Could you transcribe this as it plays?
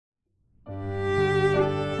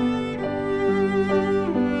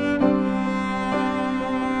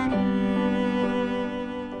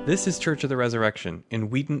This is Church of the Resurrection in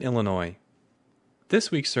Wheaton, Illinois.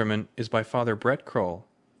 This week's sermon is by Father Brett Kroll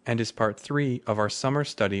and is part 3 of our summer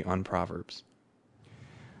study on Proverbs.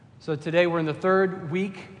 So today we're in the third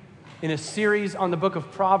week in a series on the book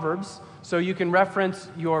of Proverbs. So you can reference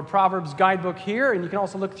your Proverbs guidebook here, and you can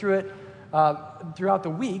also look through it throughout the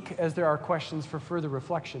week as there are questions for further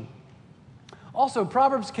reflection. Also,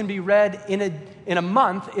 Proverbs can be read in a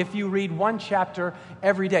month if you read one chapter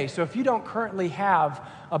every day. So if you don't currently have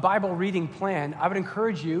a Bible reading plan, I would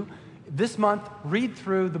encourage you this month, read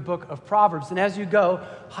through the book of Proverbs. And as you go,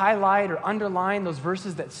 highlight or underline those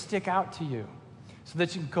verses that stick out to you so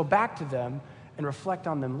that you can go back to them and reflect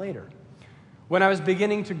on them later. When I was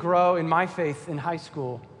beginning to grow in my faith in high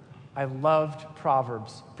school, I loved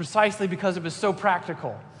Proverbs precisely because it was so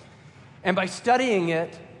practical. And by studying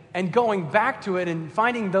it and going back to it and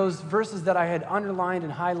finding those verses that I had underlined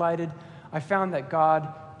and highlighted, I found that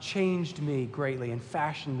God changed me greatly and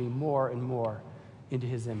fashioned me more and more into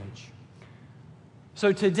His image.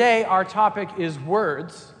 So today our topic is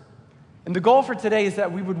words. And the goal for today is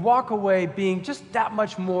that we would walk away being just that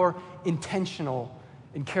much more intentional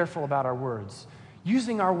and careful about our words,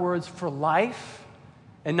 using our words for life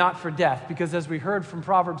and not for death, because as we heard from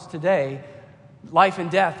Proverbs today, life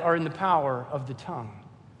and death are in the power of the tongue.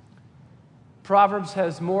 Proverbs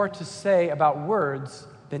has more to say about words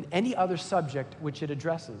than any other subject which it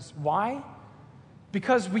addresses. Why?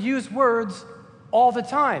 Because we use words all the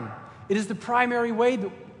time. It is the primary way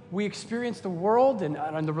that we experience the world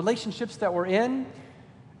and the relationships that we're in.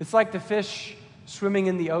 It's like the fish swimming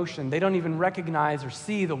in the ocean. They don't even recognize or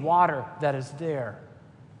see the water that is there.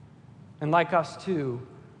 And like us too,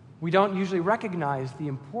 we don't usually recognize the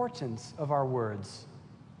importance of our words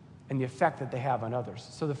and the effect that they have on others.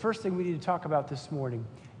 So the first thing we need to talk about this morning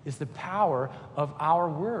is the power of our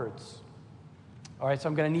words. All right, so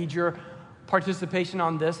I'm going to need your participation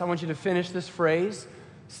on this. I want you to finish this phrase.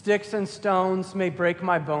 Sticks and stones may break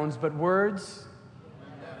my bones, but words,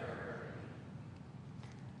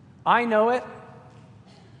 I know it.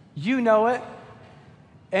 You know it.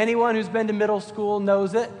 Anyone who's been to middle school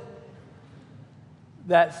knows it.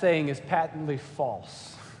 That saying is patently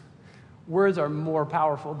false. Words are more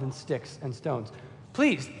powerful than sticks and stones.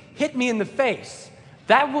 Please, hit me in the face.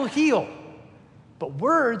 That will heal. But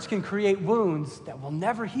words can create wounds that will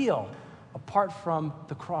never heal apart from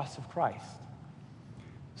the cross of Christ.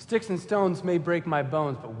 Sticks and stones may break my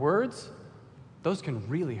bones, but words, those can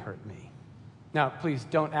really hurt me. Now, please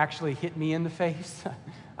don't actually hit me in the face.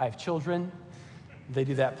 I have children. They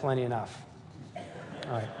do that plenty enough.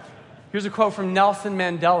 All right. Here's a quote from Nelson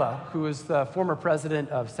Mandela, who was the former president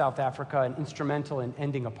of South Africa and instrumental in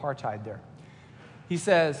ending apartheid there. He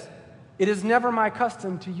says, "It is never my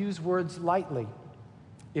custom to use words lightly.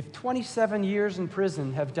 If 27 years in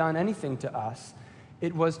prison have done anything to us,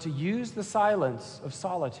 it was to use the silence of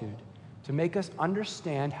solitude to make us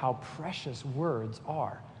understand how precious words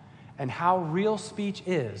are and how real speech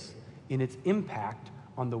is in its impact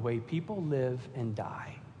on the way people live and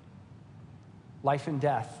die. Life and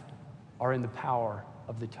death are in the power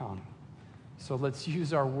of the tongue. So let's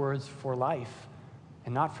use our words for life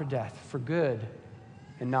and not for death, for good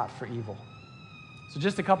and not for evil." So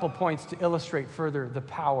just a couple points to illustrate further the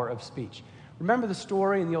power of speech. Remember the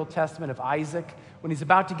story in the Old Testament of Isaac when he's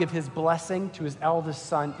about to give his blessing to his eldest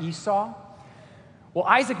son Esau? Well,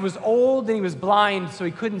 Isaac was old and he was blind, so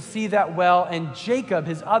he couldn't see that well, and Jacob,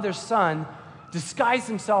 his other son, disguised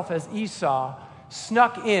himself as Esau,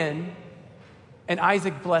 snuck in, and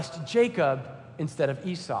Isaac blessed Jacob instead of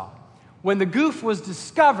Esau. When the goof was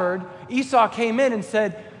discovered, Esau came in and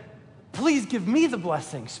said, "Please give me the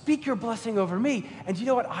blessing. Speak your blessing over me." And do you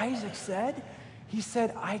know what Isaac said? He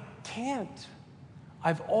said, "I can't.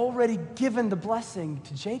 I've already given the blessing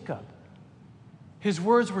to Jacob." His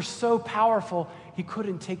words were so powerful, he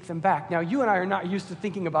couldn't take them back. Now, you and I are not used to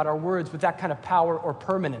thinking about our words with that kind of power or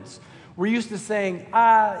permanence. We're used to saying,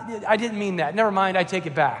 I didn't mean that. Never mind, I take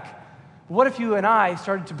it back. What if you and I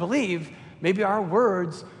started to believe maybe our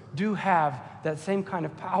words do have that same kind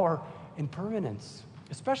of power and permanence,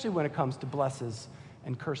 especially when it comes to blesses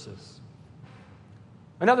and curses?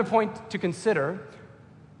 Another point to consider,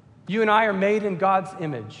 you and I are made in God's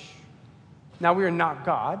image. Now, we are not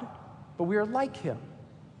God, but we are like Him.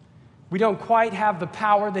 We don't quite have the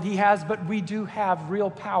power that He has, but we do have real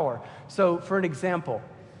power. So, for an example,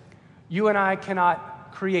 you and I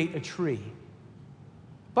cannot create a tree,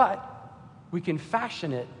 but we can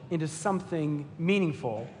fashion it into something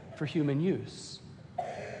meaningful for human use.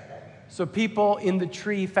 So people in the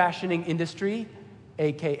tree fashioning industry,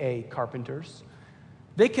 aka carpenters,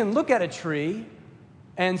 they can look at a tree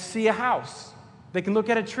and see a house. They can look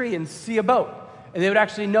at a tree and see a boat. And they would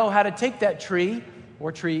actually know how to take that tree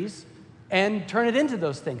or trees and turn it into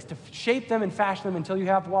those things, to shape them and fashion them until you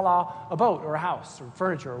have, voila, a boat or a house or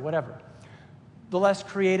furniture or whatever. The less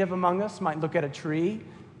creative among us might look at a tree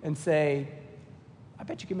and say, I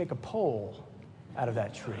bet you can make a pole out of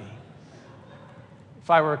that tree. If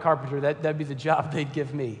I were a carpenter, that'd be the job they'd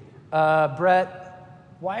give me. Brett,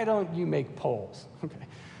 why don't you make poles? Okay.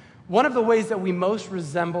 One of the ways that we most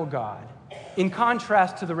resemble God, in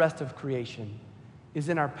contrast to the rest of creation, is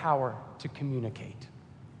in our power to communicate.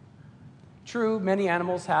 True, many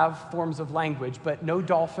animals have forms of language, but no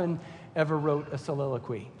dolphin ever wrote a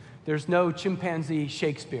soliloquy. There's no chimpanzee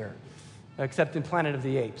Shakespeare, except in Planet of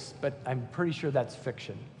the Apes, but I'm pretty sure that's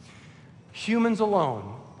fiction. Humans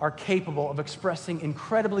alone are capable of expressing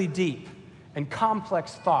incredibly deep and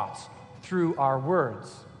complex thoughts through our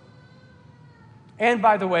words. And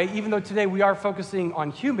by the way, even though today we are focusing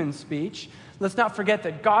on human speech, let's not forget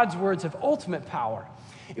that God's words have ultimate power.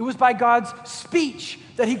 It was by God's speech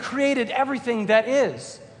that he created everything that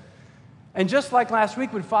is. And just like last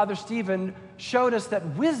week when Father Stephen showed us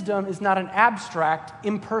that wisdom is not an abstract,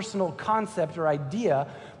 impersonal concept or idea,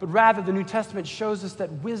 but rather the New Testament shows us that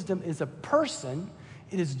wisdom is a person,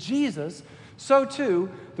 it is Jesus, so too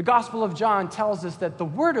the Gospel of John tells us that the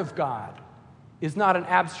Word of God is not an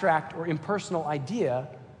abstract or impersonal idea.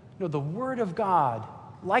 No, the Word of God,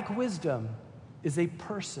 like wisdom, is a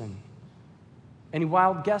person. Any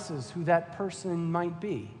wild guesses who that person might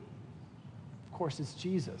be? Of course, it's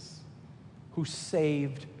Jesus, who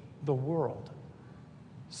saved the world.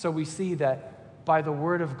 So we see that by the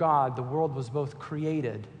word of God, the world was both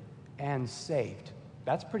created and saved.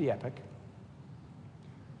 That's pretty epic.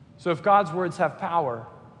 So if God's words have power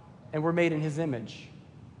and we're made in his image,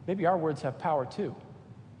 maybe our words have power too.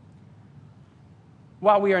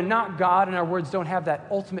 While we are not God and our words don't have that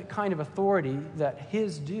ultimate kind of authority that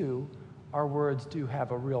his do, our words do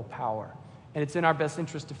have a real power. And it's in our best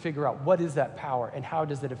interest to figure out what is that power and how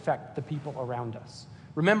does it affect the people around us.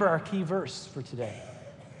 Remember our key verse for today.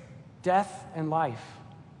 Death and life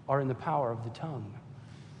are in the power of the tongue.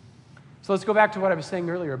 So let's go back to what I was saying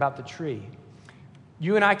earlier about the tree.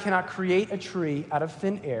 You and I cannot create a tree out of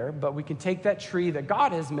thin air, but we can take that tree that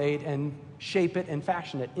God has made and shape it and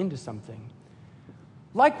fashion it into something.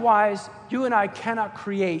 Likewise, you and I cannot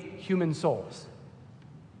create human souls.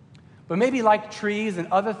 But maybe like trees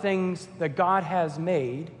and other things that God has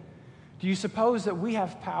made, do you suppose that we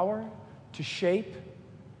have power to shape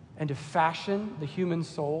and to fashion the human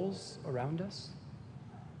souls around us?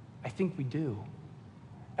 I think we do.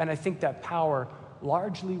 And I think that power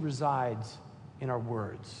largely resides in our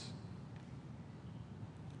words.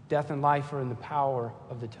 Death and life are in the power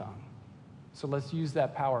of the tongue. So let's use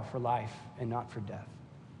that power for life and not for death.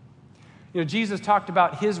 You know, Jesus talked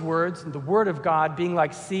about his words, the word of God, being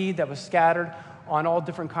like seed that was scattered on all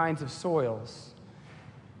different kinds of soils.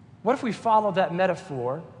 What if we follow that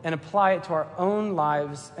metaphor and apply it to our own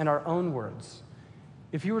lives and our own words?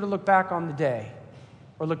 If you were to look back on the day,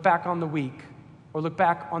 or look back on the week, or look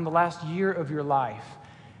back on the last year of your life,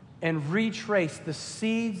 and retrace the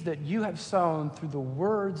seeds that you have sown through the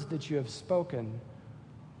words that you have spoken,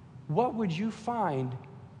 what would you find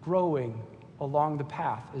growing along the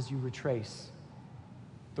path as you retrace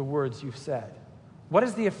the words you've said? What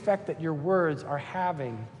is the effect that your words are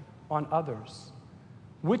having on others?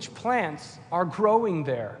 Which plants are growing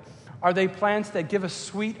there? Are they plants that give a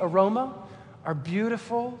sweet aroma, are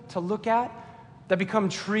beautiful to look at, that become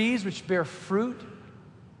trees which bear fruit,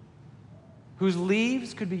 whose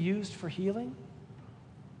leaves could be used for healing?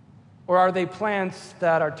 Or are they plants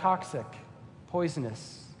that are toxic,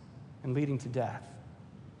 poisonous, and leading to death?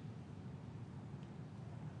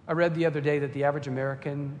 I read the other day that the average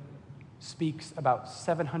American speaks about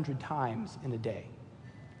 700 times in a day.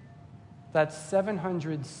 That's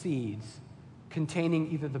 700 seeds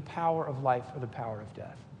containing either the power of life or the power of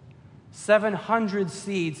death. 700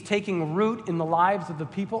 seeds taking root in the lives of the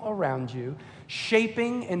people around you,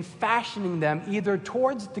 shaping and fashioning them either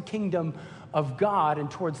towards the kingdom of God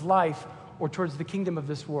and towards life or towards the kingdom of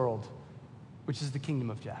this world, which is the kingdom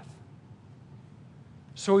of death.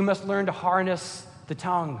 So we must learn to harness the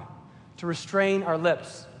tongue, to restrain our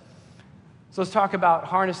lips. So let's talk about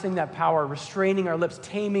harnessing that power, restraining our lips,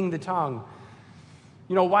 taming the tongue.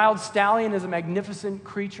 You know, wild stallion is a magnificent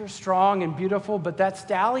creature, strong and beautiful, but that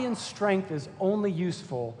stallion's strength is only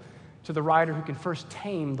useful to the rider who can first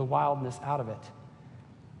tame the wildness out of it.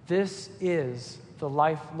 This is the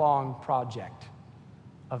lifelong project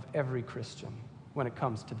of every Christian when it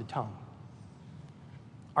comes to the tongue.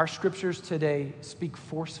 Our scriptures today speak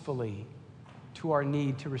forcefully to our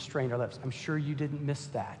need to restrain our lips. I'm sure you didn't miss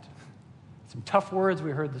that. Some tough words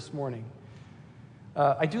we heard this morning.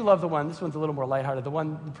 I do love the one, this one's a little more lighthearted, the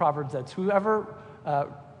one, the Proverbs that's whoever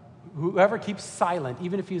keeps silent,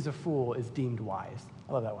 even if he's a fool, is deemed wise.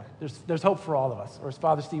 I love that one. There's hope for all of us. Or as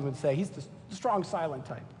Father Steve would say, he's the strong, silent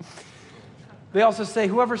type. They also say,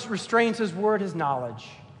 whoever restrains his word is knowledge.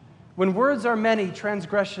 When words are many,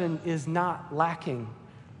 transgression is not lacking,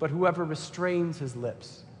 but whoever restrains his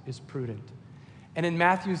lips is prudent. And in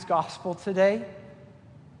Matthew's gospel today,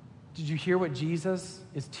 did you hear what Jesus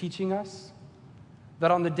is teaching us?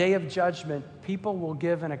 That on the day of judgment, people will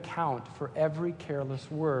give an account for every careless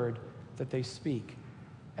word that they speak,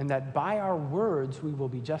 and that by our words we will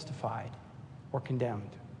be justified or condemned.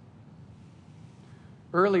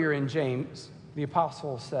 Earlier in James, the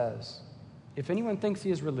apostle says, if anyone thinks he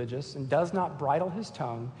is religious and does not bridle his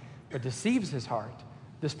tongue, but deceives his heart,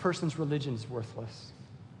 this person's religion is worthless.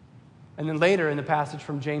 And then later in the passage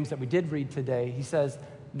from James that we did read today, he says,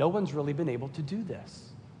 no one's really been able to do this.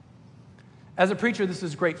 As a preacher, this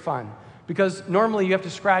is great fun, because normally you have to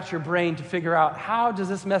scratch your brain to figure out how does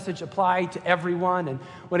this message apply to everyone. And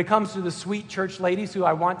when it comes to the sweet church ladies who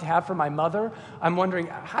I want to have for my mother, I'm wondering,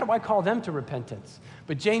 how do I call them to repentance?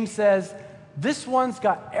 But James says, this one's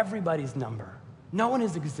got everybody's number. No one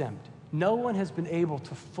is exempt. No one has been able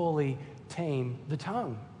to fully tame the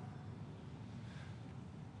tongue.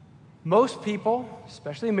 Most people,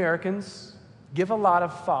 especially Americans, give a lot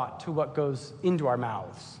of thought to what goes into our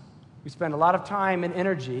mouths. We spend a lot of time and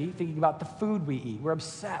energy thinking about the food we eat. We're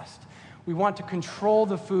obsessed. We want to control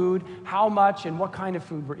the food, how much and what kind of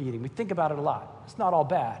food we're eating. We think about it a lot. It's not all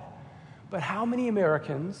bad. But how many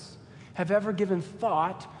Americans have ever given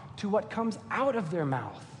thought to what comes out of their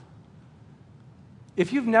mouth?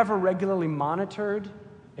 If you've never regularly monitored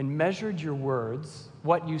and measured your words,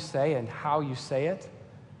 what you say and how you say it,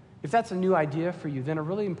 if that's a new idea for you, then a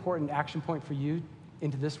really important action point for you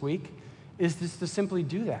into this week is just to simply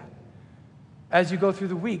do that. As you go through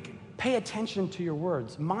the week, pay attention to your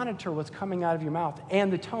words. Monitor what's coming out of your mouth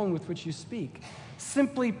and the tone with which you speak.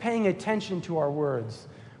 Simply paying attention to our words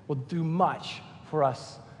will do much for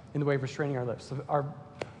us in the way of restraining our lips. So our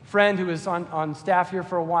friend who was on staff here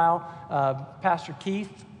for a while, Pastor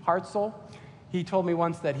Keith Hartzell, he told me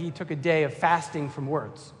once that he took a day of fasting from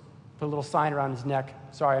words. Put a little sign around his neck,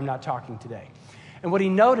 sorry, I'm not talking today. And what he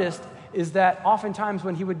noticed is that oftentimes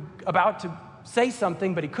when he would about to say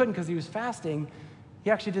something, but he couldn't because he was fasting,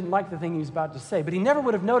 he actually didn't like the thing he was about to say. But he never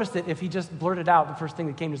would have noticed it if he just blurted out the first thing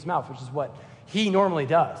that came to his mouth, which is what he normally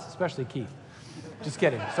does, especially Keith. Just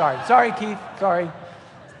kidding. Sorry, Keith. Sorry.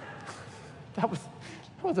 That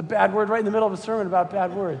was a bad word right in the middle of a sermon about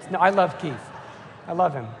bad words. No, I love Keith. I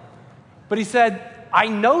love him. But he said, I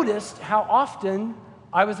noticed how often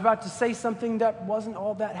I was about to say something that wasn't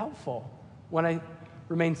all that helpful when I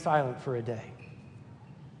remained silent for a day.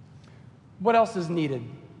 What else is needed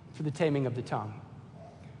for the taming of the tongue?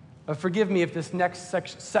 Forgive me if this next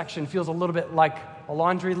section feels a little bit like a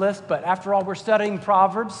laundry list, but after all, we're studying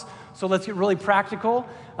Proverbs, so let's get really practical.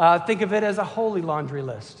 Think of it as a holy laundry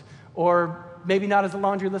list, or maybe not as a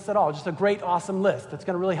laundry list at all, just a great, awesome list that's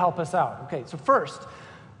going to really help us out. Okay, so first,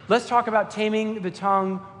 let's talk about taming the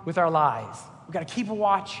tongue with our lies. We've got to keep a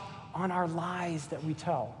watch on our lies that we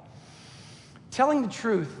tell. Telling the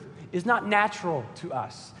truth is not natural to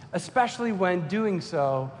us, especially when doing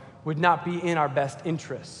so would not be in our best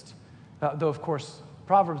interest. Though, of course,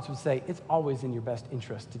 Proverbs would say it's always in your best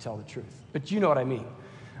interest to tell the truth. But you know what I mean.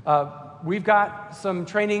 We've got some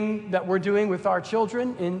training that we're doing with our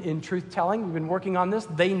children in truth-telling. We've been working on this.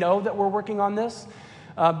 They know that we're working on this.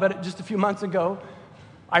 But just a few months ago,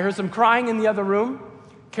 I heard some crying in the other room.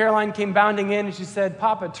 Caroline came bounding in and she said,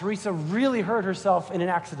 Papa, Teresa really hurt herself in an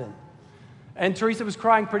accident. And Teresa was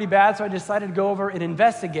crying pretty bad, so I decided to go over and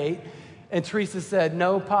investigate. And Teresa said,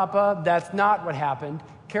 no, Papa, that's not what happened.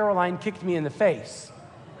 Caroline kicked me in the face.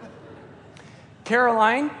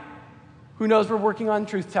 Caroline, who knows we're working on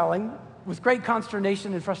truth-telling, with great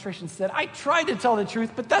consternation and frustration said, I tried to tell the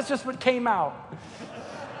truth, but that's just what came out.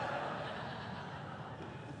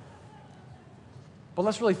 But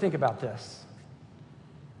let's really think about this.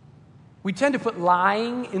 We tend to put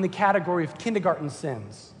lying in the category of kindergarten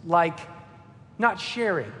sins, like not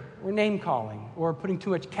sharing, or name-calling, or putting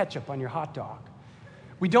too much ketchup on your hot dog.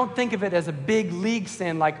 We don't think of it as a big league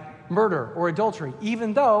sin like murder or adultery,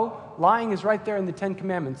 even though lying is right there in the Ten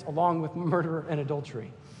Commandments, along with murder and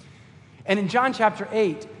adultery. And in John chapter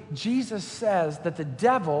 8, Jesus says that the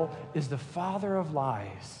devil is the father of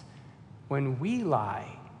lies. When we lie,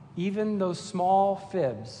 even those small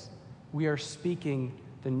fibs, we are speaking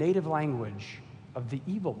the native language of the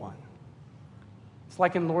evil one. It's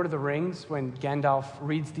like in Lord of the Rings when Gandalf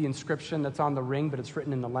reads the inscription that's on the ring, but it's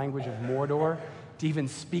written in the language of Mordor. To even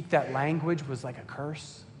speak that language was like a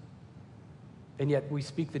curse. And yet we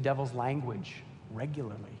speak the devil's language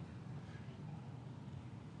regularly.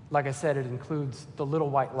 Like I said, it includes the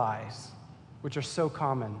little white lies, which are so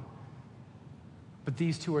common. But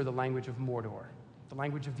these two are the language of Mordor, the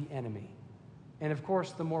language of the enemy. And of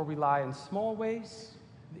course, the more we lie in small ways,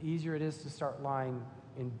 the easier it is to start lying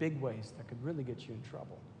in big ways that could really get you in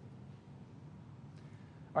trouble.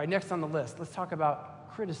 All right, next on the list, let's talk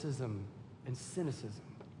about criticism and cynicism.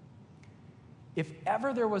 If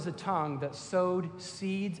ever there was a tongue that sowed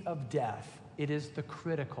seeds of death, it is the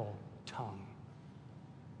critical tongue.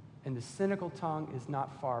 And the cynical tongue is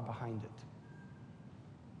not far behind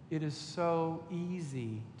it. It is so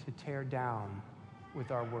easy to tear down with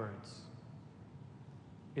our words.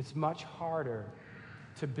 It's much harder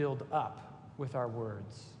to build up with our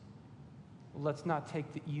words. Let's not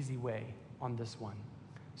take the easy way on this one.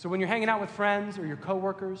 So when you're hanging out with friends or your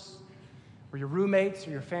coworkers or your roommates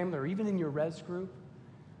or your family or even in your res group,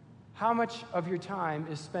 how much of your time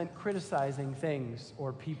is spent criticizing things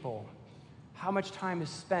or people? How much time is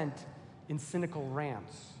spent in cynical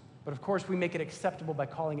rants? But of course, we make it acceptable by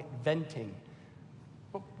calling it venting.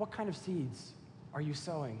 But what kind of seeds are you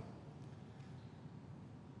sowing?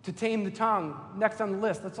 To tame the tongue, next on the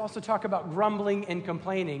list, let's also talk about grumbling and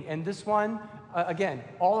complaining. And this one, again,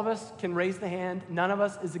 all of us can raise the hand. None of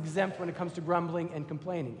us is exempt when it comes to grumbling and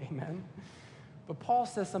complaining. Amen? But Paul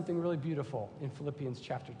says something really beautiful in Philippians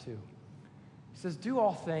chapter 2. He says, "Do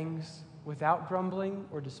all things without grumbling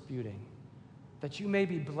or disputing, that you may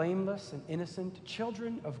be blameless and innocent,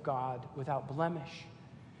 children of God without blemish,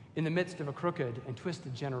 in the midst of a crooked and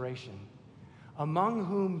twisted generation, among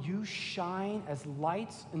whom you shine as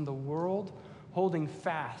lights in the world, holding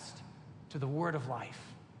fast to the word of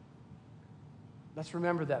life." Let's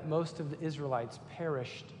remember that most of the Israelites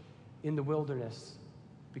perished in the wilderness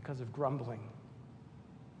because of grumbling.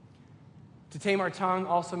 To tame our tongue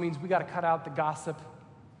also means we got to cut out the gossip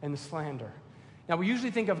and the slander. Now, we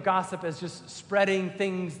usually think of gossip as just spreading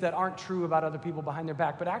things that aren't true about other people behind their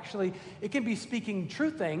back, but actually, it can be speaking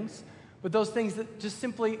true things, but those things that just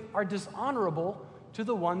simply are dishonorable to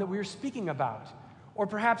the one that we are speaking about. Or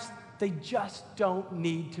perhaps they just don't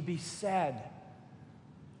need to be said.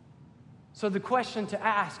 So the question to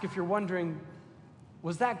ask, if you're wondering,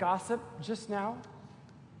 was that gossip just now,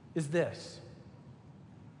 is this: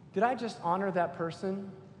 did I just honor that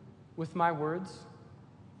person with my words?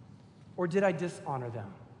 Or did I dishonor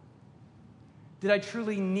them? Did I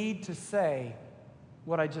truly need to say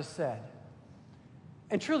what I just said?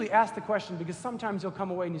 And truly ask the question, because sometimes you'll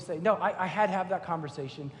come away and you say, no, I had to have that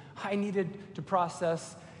conversation. I needed to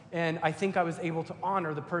process, and I think I was able to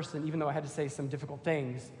honor the person, even though I had to say some difficult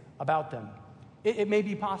things about them. It may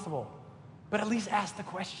be possible, but at least ask the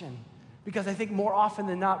question. Because I think more often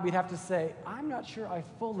than not, we'd have to say, I'm not sure I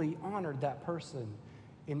fully honored that person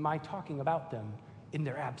in my talking about them in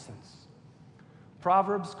their absence.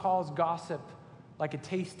 Proverbs calls gossip like a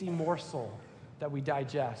tasty morsel that we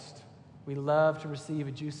digest. We love to receive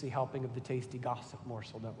a juicy helping of the tasty gossip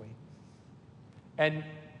morsel, don't we? And,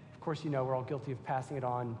 of course, you know we're all guilty of passing it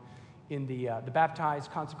on in the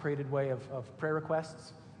baptized, consecrated way of prayer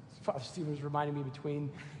requests. Father Stephen was reminding me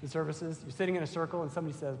between the services, you're sitting in a circle and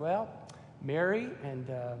somebody says, well, Mary and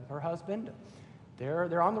her husband,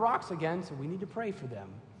 they're on the rocks again, so we need to pray for them.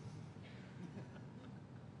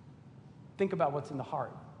 Think about what's in the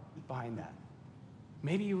heart behind that.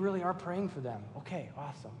 Maybe you really are praying for them. Okay,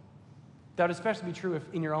 awesome. That would especially be true if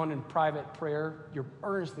in your own and private prayer, you're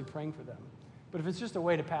earnestly praying for them. But if it's just a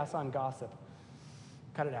way to pass on gossip,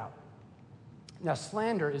 cut it out. Now,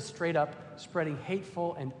 slander is straight up spreading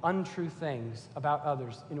hateful and untrue things about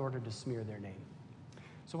others in order to smear their name.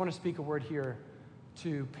 So I want to speak a word here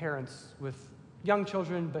to parents with young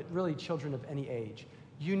children, but really children of any age.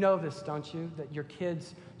 You know this, don't you? That your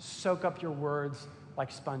kids soak up your words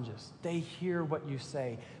like sponges. They hear what you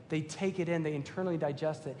say. They take it in. They internally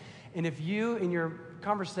digest it. And if you, in your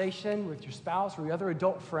conversation with your spouse or your other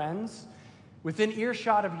adult friends, within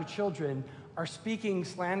earshot of your children, are speaking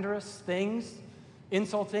slanderous things,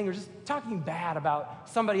 insulting, or just talking bad about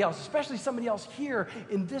somebody else, especially somebody else here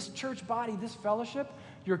in this church body, this fellowship,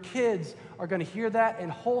 your kids are going to hear that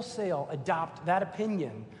and wholesale adopt that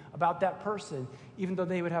opinion about that person, even though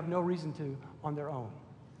they would have no reason to on their own.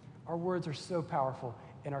 Our words are so powerful,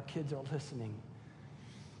 and our kids are listening.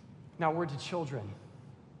 Now, a word to children.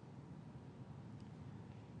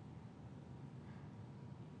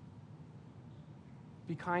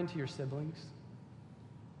 Be kind to your siblings.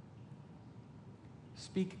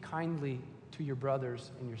 Speak kindly to your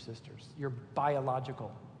brothers and your sisters, your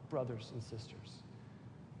biological brothers and sisters.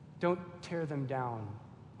 Don't tear them down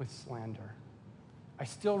with slander. I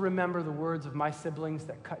still remember the words of my siblings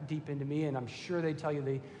that cut deep into me, and I'm sure they tell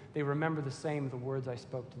you they remember the same, the words I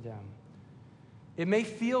spoke to them. It may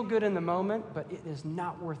feel good in the moment, but it is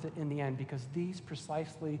not worth it in the end, because these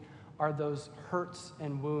precisely are those hurts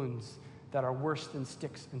and wounds that are worse than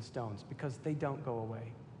sticks and stones, because they don't go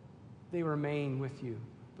away. They remain with you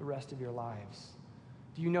the rest of your lives.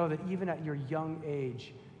 Do you know that even at your young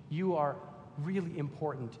age, you are really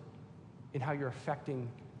important in how you're affecting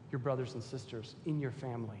your brothers and sisters in your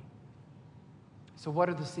family? So what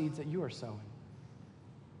are the seeds that you are sowing?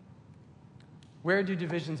 Where do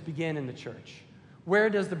divisions begin in the church? Where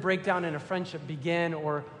does the breakdown in a friendship begin,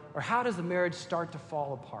 or how does a marriage start to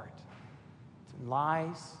fall apart? It's in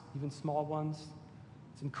lies, even small ones.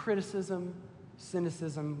 It's in criticism,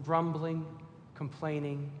 cynicism, grumbling,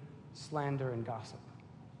 complaining, slander, and gossip.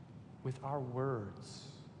 With our words.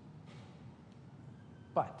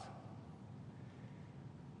 But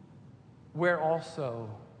where also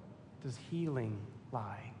does healing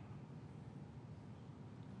lie?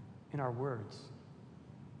 In our words.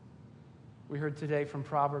 We heard today from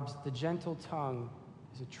Proverbs, the gentle tongue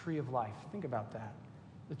is a tree of life. Think about that.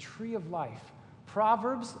 The tree of life.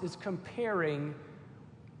 Proverbs is comparing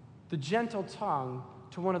the gentle tongue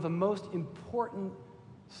to one of the most important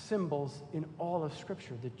symbols in all of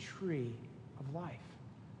Scripture, the tree of life.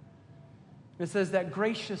 It says that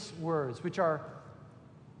gracious words, which are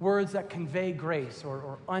words that convey grace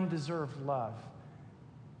or undeserved love,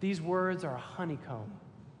 these words are a honeycomb,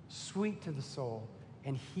 sweet to the soul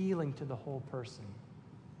and healing to the whole person.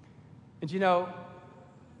 And you know,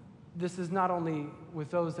 this is not only with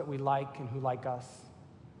those that we like and who like us.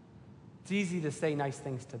 It's easy to say nice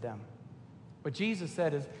things to them. What Jesus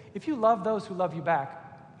said is, if you love those who love you back,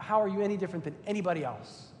 how are you any different than anybody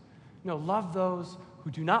else? No, love those who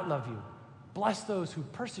do not love you. Bless those who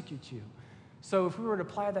persecute you. So if we were to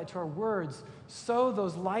apply that to our words, sow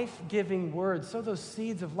those life-giving words, sow those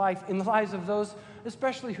seeds of life in the lives of those,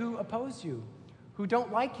 especially who oppose you, who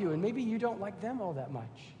don't like you, and maybe you don't like them all that much.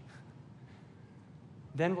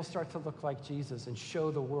 Then we'll start to look like Jesus and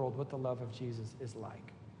show the world what the love of Jesus is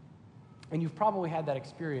like. And you've probably had that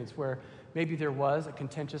experience where maybe there was a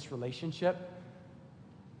contentious relationship,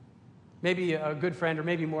 maybe a good friend, or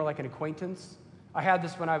maybe more like an acquaintance. I had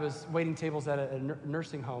this when I was waiting tables at a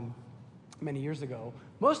nursing home many years ago.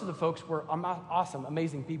 Most of the folks were awesome,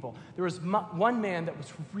 amazing people. There was one man that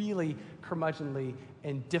was really curmudgeonly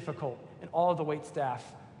and difficult, and all of the wait staff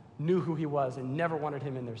knew who he was and never wanted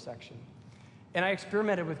him in their section. And I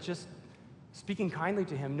experimented with just speaking kindly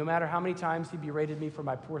to him, no matter how many times he berated me for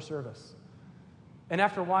my poor service. And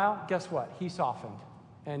after a while, guess what? He softened,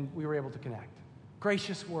 and we were able to connect.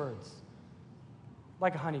 Gracious words,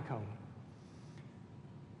 like a honeycomb.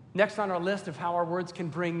 Next on our list of how our words can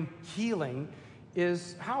bring healing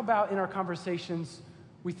is, how about in our conversations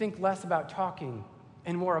we think less about talking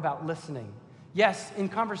and more about listening? Yes, in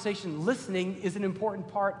conversation, listening is an important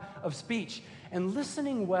part of speech. And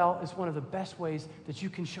listening well is one of the best ways that you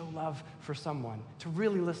can show love for someone, to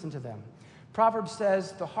really listen to them. Proverbs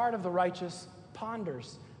says, the heart of the righteous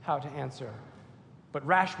ponders how to answer, but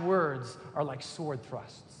rash words are like sword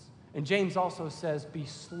thrusts. And James also says, be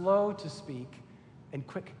slow to speak and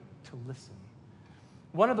quick to listen.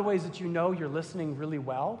 One of the ways that you know you're listening really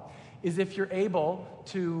well is if you're able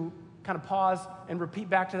to kind of pause and repeat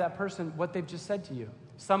back to that person what they've just said to you.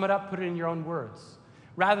 Sum it up, put it in your own words,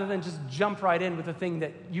 rather than just jump right in with the thing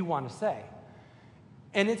that you want to say.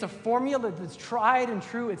 And it's a formula that's tried and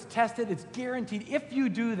true, it's tested, it's guaranteed. If you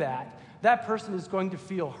do that, that person is going to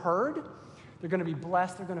feel heard, they're going to be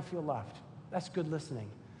blessed, they're going to feel loved. That's good listening.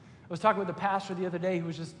 I was talking with a pastor the other day who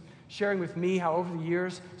was just sharing with me how over the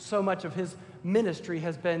years, so much of his ministry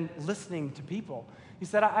has been listening to people. He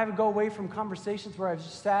said, I would go away from conversations where I've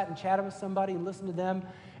just sat and chatted with somebody and listened to them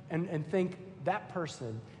and think that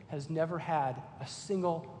person has never had a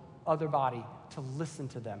single other body to listen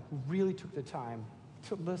to them, who really took the time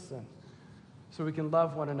to listen so we can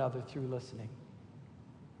love one another through listening.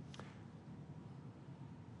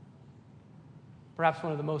 Perhaps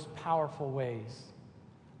one of the most powerful ways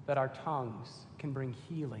that our tongues can bring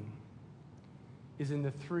healing is in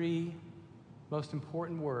the three most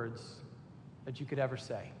important words that you could ever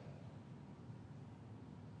say.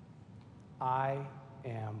 I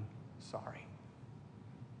am sorry.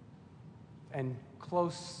 And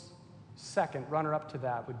close second, runner-up to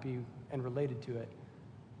that would be, and related to it,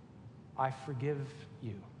 I forgive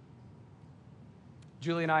you.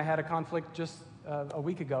 Julie and I had a conflict just a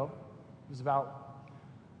week ago. It was about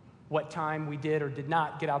what time we did or did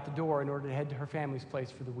not get out the door in order to head to her family's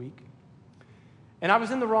place for the week. And I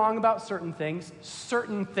was in the wrong about certain things.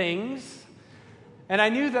 And I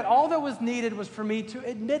knew that all that was needed was for me to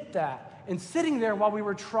admit that. And sitting there while we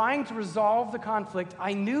were trying to resolve the conflict,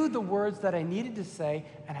 I knew the words that I needed to say,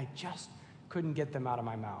 and I just couldn't get them out of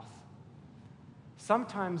my mouth.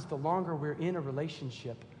 Sometimes the longer we're in a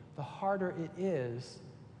relationship, the harder it is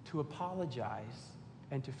to apologize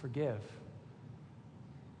and to forgive.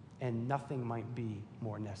 And nothing might be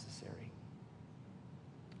more necessary.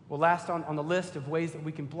 Well, last on the list of ways that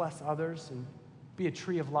we can bless others and be a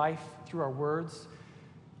tree of life through our words,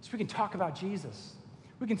 so we can talk about Jesus.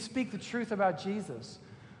 We can speak the truth about Jesus.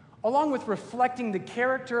 Along with reflecting the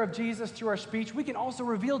character of Jesus through our speech, we can also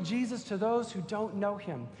reveal Jesus to those who don't know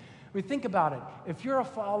him. I mean, think about it. If you're a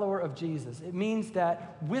follower of Jesus, it means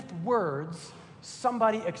that with words,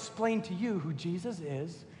 somebody explained to you who Jesus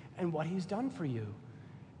is and what he's done for you.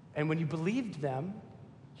 And when you believed them,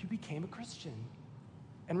 you became a Christian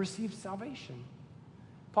and received salvation.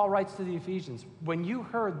 Paul writes to the Ephesians, when you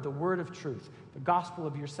heard the word of truth, the gospel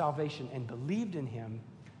of your salvation, and believed in him,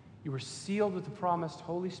 you were sealed with the promised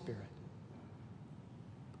Holy Spirit.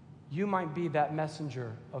 You might be that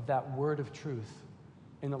messenger of that word of truth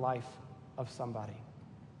in the life of somebody.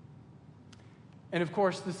 And of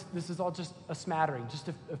course, this is all just a smattering, just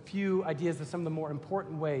a few ideas of some of the more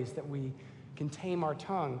important ways that we can tame our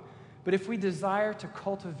tongue. But if we desire to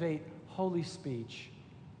cultivate holy speech,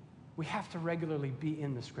 we have to regularly be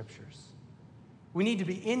in the Scriptures. We need to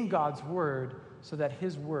be in God's Word so that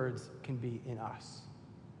his words can be in us.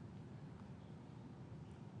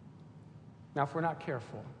 Now, if we're not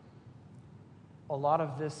careful, a lot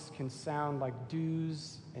of this can sound like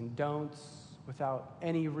do's and don'ts without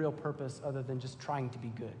any real purpose other than just trying to be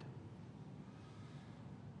good.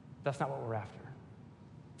 That's not what we're after.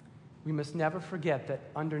 We must never forget that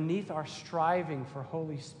underneath our striving for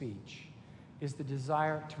holy speech is the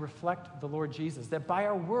desire to reflect the Lord Jesus, that by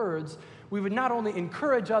our words, we would not only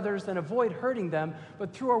encourage others and avoid hurting them,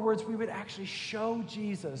 but through our words, we would actually show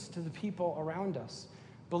Jesus to the people around us,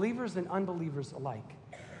 believers and unbelievers alike,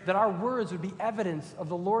 that our words would be evidence of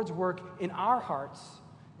the Lord's work in our hearts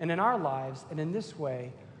and in our lives, and in this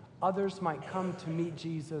way, others might come to meet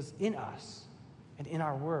Jesus in us and in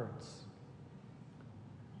our words.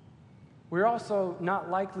 We're also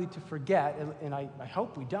not likely to forget, and I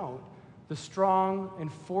hope we don't, the strong and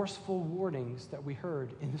forceful warnings that we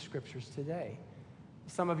heard in the Scriptures today.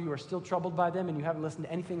 Some of you are still troubled by them, and you haven't listened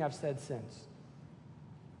to anything I've said since.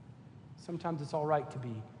 Sometimes it's all right to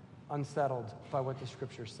be unsettled by what the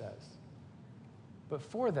Scripture says. But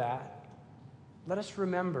for that, let us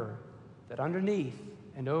remember that underneath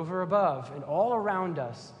and over above and all around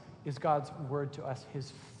us is God's word to us,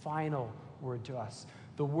 his final word to us,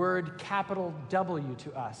 the word capital W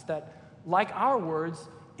to us, that, like our words,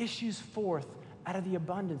 issues forth out of the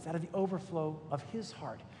abundance, out of the overflow of his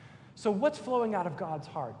heart. So what's flowing out of God's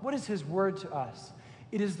heart? What is his word to us?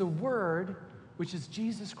 It is the word, which is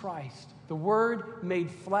Jesus Christ, the word made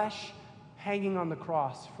flesh, hanging on the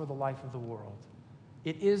cross for the life of the world.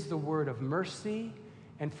 It is the word of mercy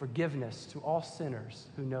and forgiveness to all sinners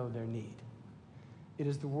who know their need. It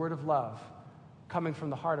is the word of love coming from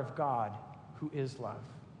the heart of God, who is love.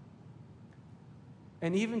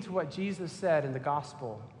 And even to what Jesus said in the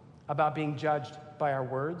gospel about being judged by our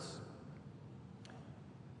words,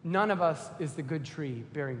 none of us is the good tree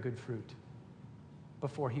bearing good fruit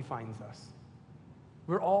before he finds us.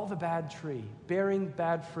 We're all the bad tree bearing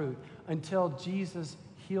bad fruit until Jesus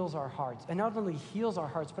heals our hearts. And not only heals our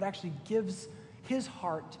hearts, but actually gives his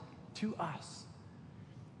heart to us.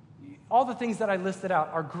 All the things that I listed out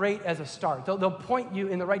are great as a start. They'll point you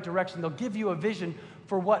in the right direction. They'll give you a vision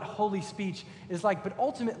for what holy speech is like. But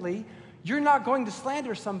ultimately, you're not going to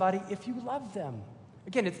slander somebody if you love them.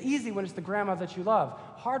 Again, it's easy when it's the grandma that you love.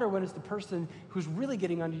 Harder when it's the person who's really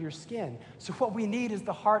getting under your skin. So what we need is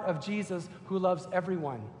the heart of Jesus who loves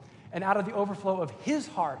everyone. And out of the overflow of his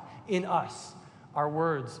heart in us, our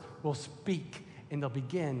words will speak and they'll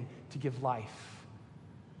begin to give life.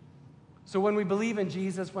 So when we believe in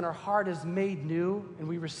Jesus, when our heart is made new and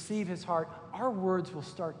we receive his heart, our words will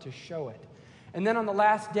start to show it. And then on the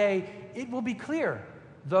last day, it will be clear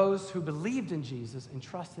those who believed in Jesus and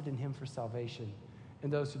trusted in him for salvation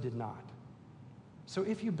and those who did not. So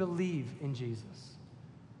if you believe in Jesus,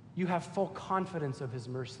 you have full confidence of his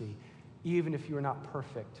mercy, even if you are not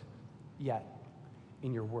perfect yet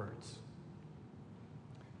in your words.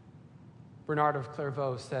 Bernard of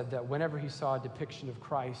Clairvaux said that whenever he saw a depiction of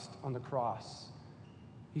Christ on the cross,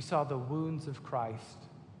 he saw the wounds of Christ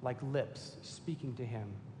like lips speaking to him,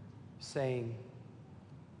 saying,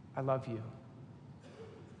 I love you.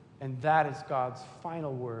 And that is God's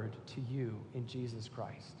final word to you in Jesus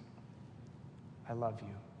Christ. I love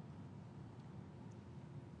you.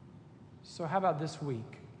 So how about this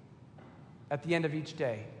week, at the end of each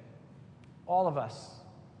day, all of us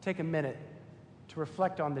take a minute to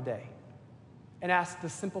reflect on the day and ask the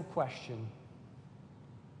simple question,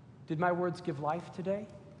 did my words give life today,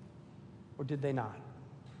 or did they not?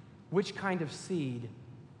 Which kind of seed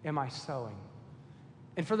am I sowing?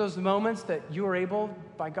 And for those moments that you are able,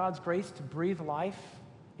 by God's grace, to breathe life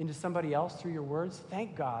into somebody else through your words,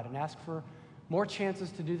 thank God and ask for more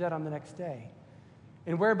chances to do that on the next day.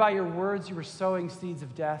 And whereby your words you were sowing seeds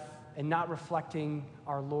of death and not reflecting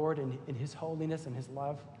our Lord in His holiness and His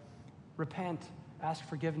love, repent, ask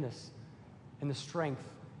forgiveness, and the strength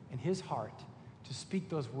in His heart to speak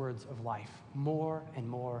those words of life more and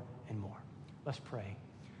more and more. Let's pray.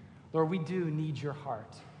 Lord, we do need your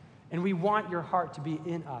heart, and we want your heart to be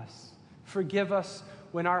in us. Forgive us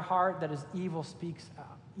when our heart that is evil speaks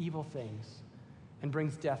evil things and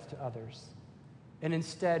brings death to others. And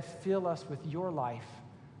instead, fill us with your life,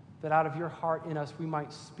 that out of your heart in us we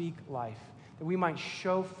might speak life, that we might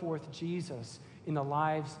show forth Jesus in the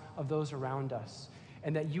lives of those around us,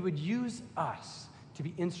 and that you would use us to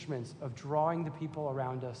be instruments of drawing the people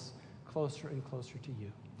around us closer and closer to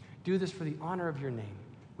you. Do this for the honor of your name,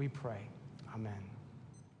 we pray. Amen.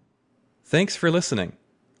 Thanks for listening.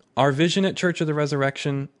 Our vision at Church of the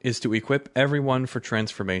Resurrection is to equip everyone for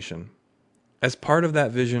transformation. As part of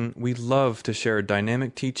that vision, we love to share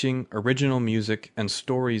dynamic teaching, original music, and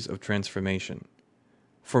stories of transformation.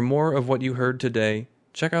 For more of what you heard today,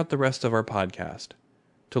 check out the rest of our podcast.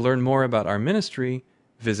 To learn more about our ministry,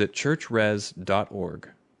 visit churchres.org.